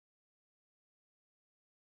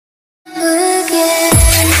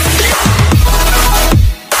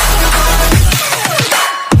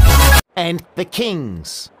and the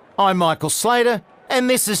Kings. I'm Michael Slater, and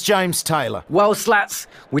this is James Taylor. Well, Slats,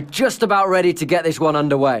 we're just about ready to get this one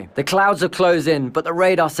underway. The clouds have closed in, but the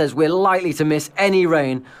radar says we're likely to miss any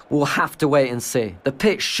rain. We'll have to wait and see. The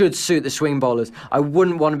pitch should suit the swing bowlers. I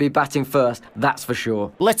wouldn't want to be batting first, that's for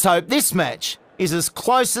sure. Let's hope this match is as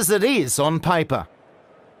close as it is on paper.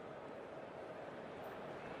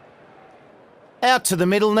 Out to the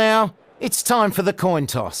middle now. It's time for the coin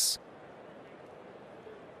toss.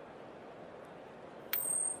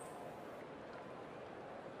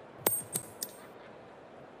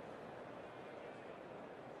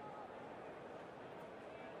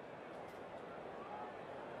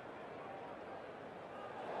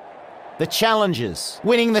 The challengers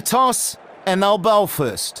winning the toss, and they'll bowl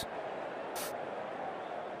first.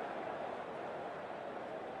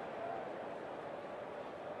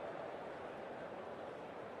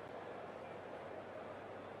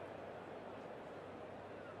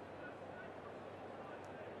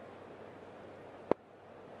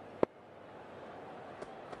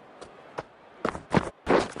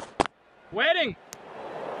 Waiting.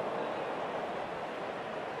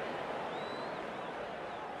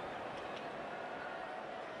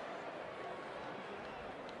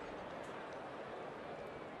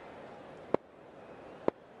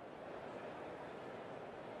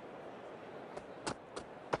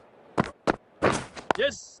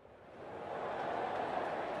 Yes.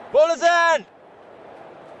 Bowler's in.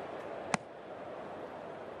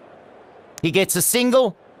 He gets a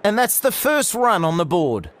single, and that's the first run on the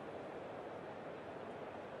board.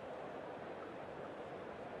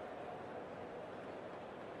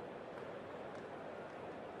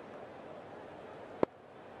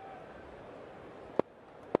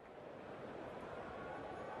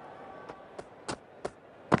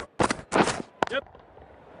 Yep.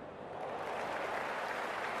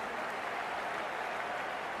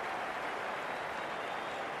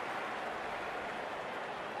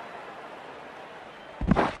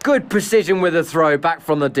 Good precision with a throw back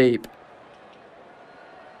from the deep.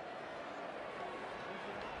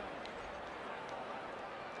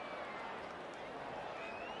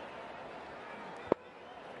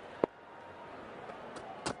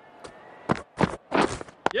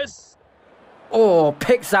 Yes. Oh,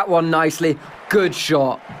 picks that one nicely. Good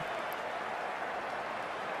shot.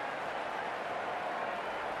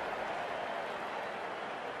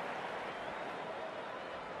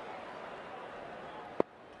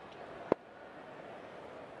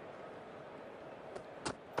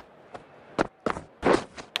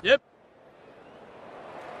 Yep.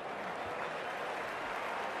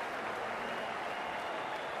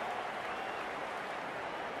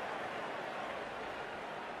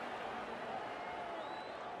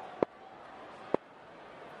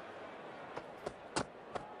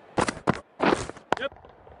 Yep.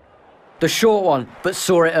 The short one, but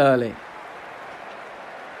saw it early.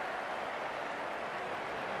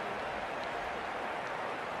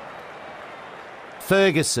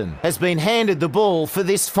 Ferguson has been handed the ball for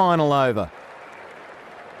this final over.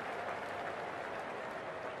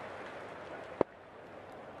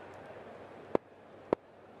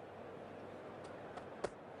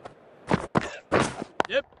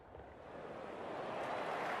 Yep.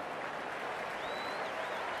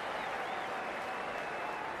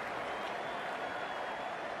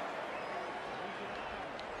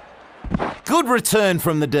 Good return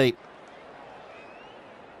from the deep.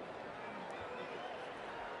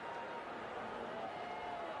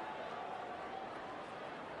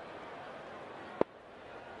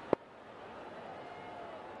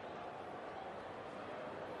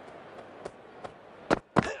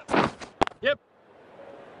 Yep.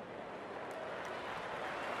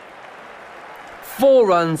 4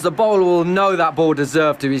 runs, the bowler will know that ball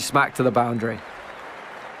deserved to be smacked to the boundary.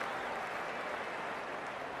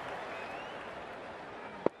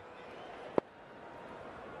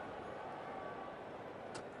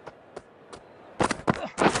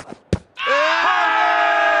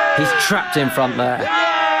 He's trapped in front there.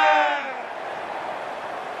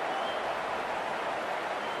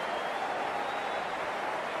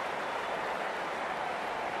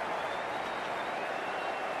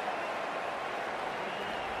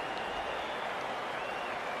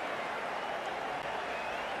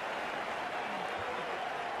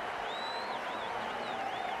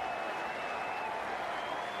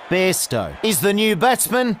 Bairstow is the new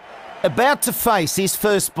batsman, about to face his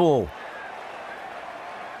first ball.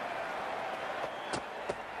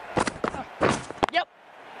 Yep.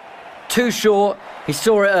 Too short, he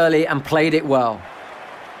saw it early and played it well.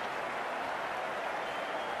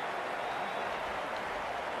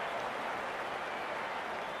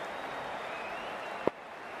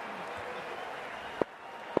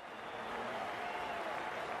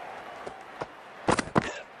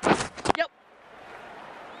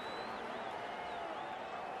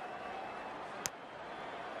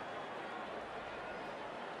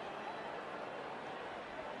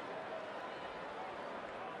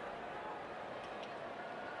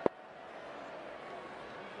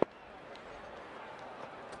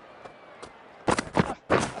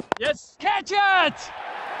 Yes. Catch it!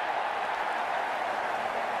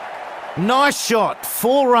 Nice shot.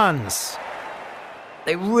 4 runs.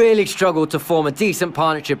 They really struggled to form a decent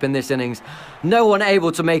partnership in this innings. No one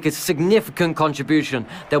able to make a significant contribution.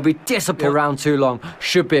 They'll be disappointed around too long.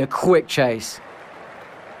 Should be a quick chase.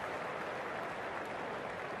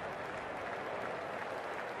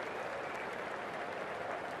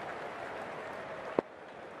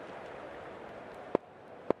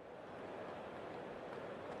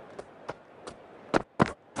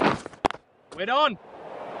 Wait on.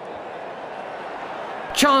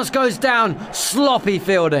 Chance goes down. Sloppy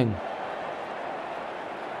fielding.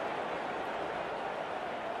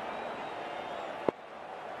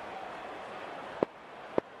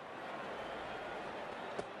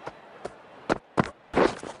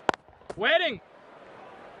 Waiting.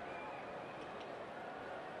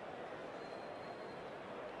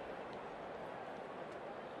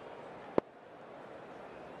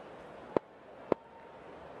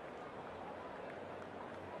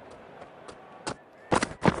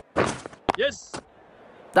 Yes.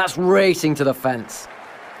 That's racing to the fence.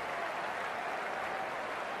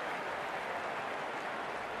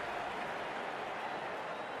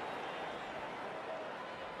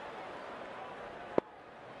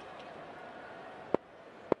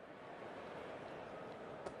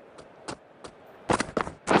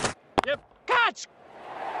 Yep. Catch.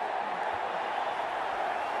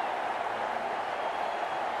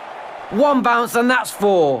 One bounce and that's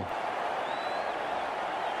 4.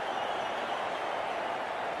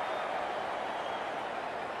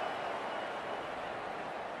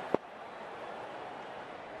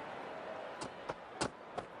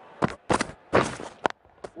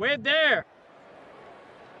 Wait there.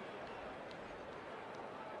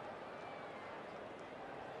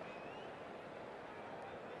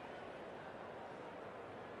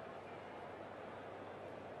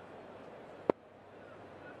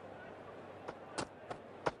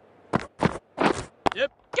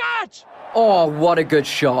 Yep. Catch. Oh, what a good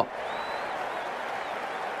shot.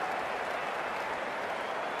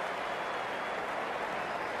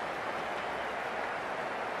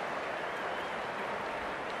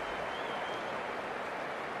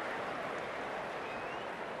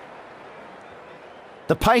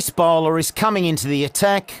 The pace bowler is coming into the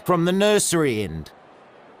attack from the nursery end.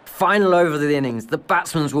 Final over of the innings. The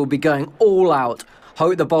batsmen will be going all out.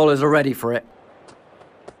 Hope the bowlers are ready for it.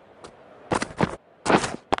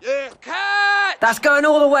 Yeah. Catch. That's going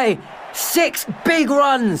all the way. 6 big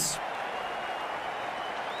runs.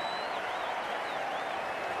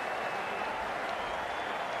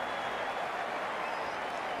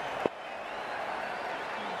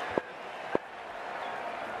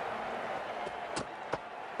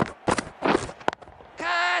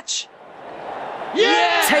 Catch.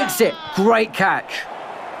 Yeah. Takes it. Great catch.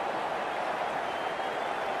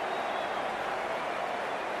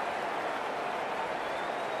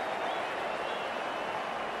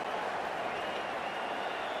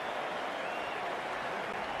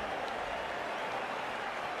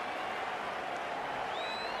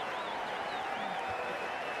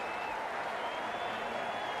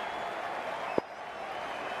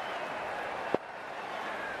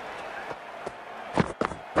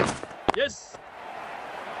 Yes.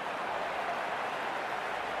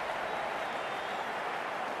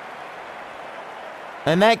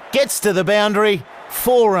 And that gets to the boundary.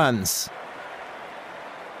 4 runs.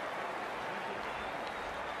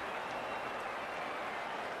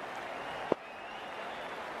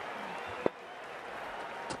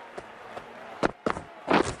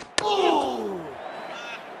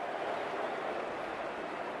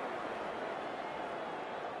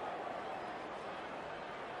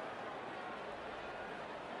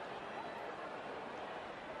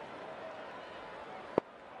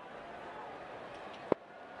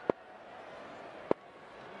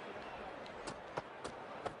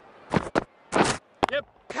 Yep.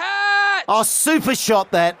 Catch. Oh, super shot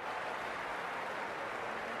that.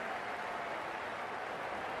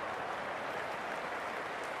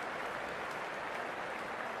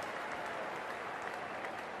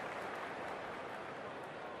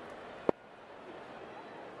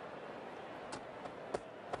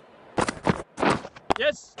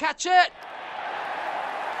 Yes. Catch it.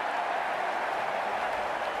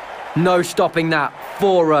 No stopping that.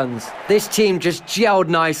 4 runs. This team just gelled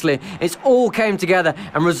nicely. It all came together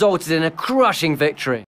and resulted in a crushing victory.